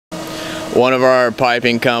one of our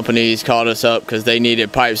piping companies called us up because they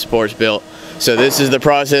needed pipe supports built. So this is the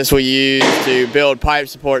process we use to build pipe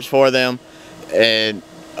supports for them, and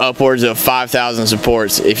upwards of 5,000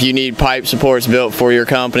 supports. If you need pipe supports built for your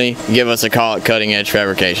company, give us a call at Cutting Edge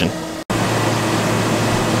Fabrication.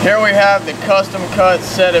 Here we have the custom cut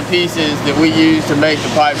set of pieces that we use to make the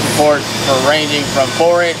pipe supports, for ranging from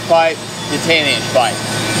 4-inch pipe to 10-inch pipe.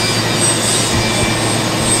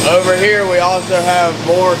 Over here we also have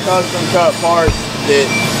more custom cut parts that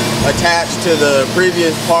attach to the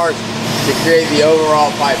previous parts to create the overall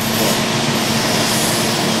pipe support.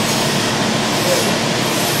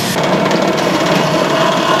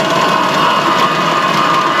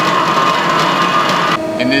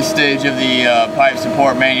 In this stage of the pipe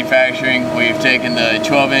support manufacturing, we've taken the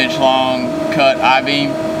 12-inch long cut I-beam.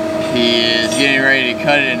 He is getting ready to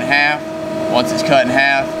cut it in half. Once it's cut in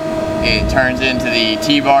half, it turns into the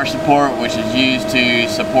T-bar support, which is used to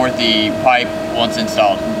support the pipe once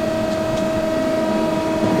installed.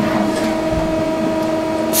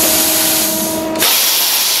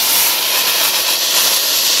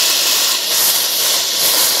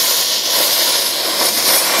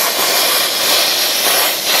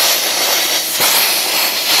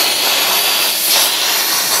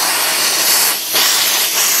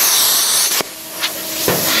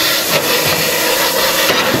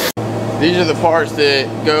 These are the parts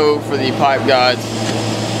that go for the pipe guides.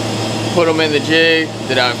 Put them in the jig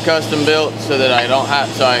that I've custom built so that I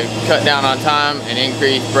cut down on time and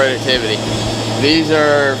increase productivity. These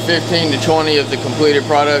are 15 to 20 of the completed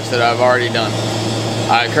products that I've already done.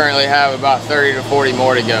 I currently have about 30 to 40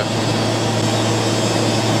 more to go.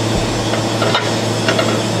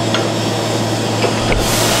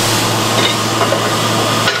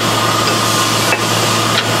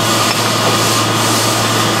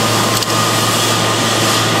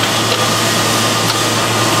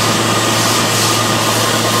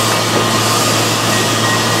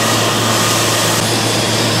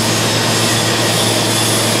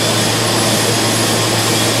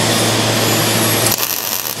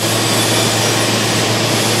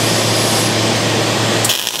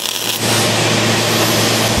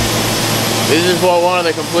 This is what one of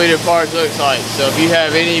the completed parts looks like. So if you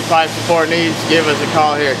have any pipe support needs, give us a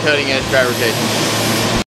call here at Cutting Edge Fabrication.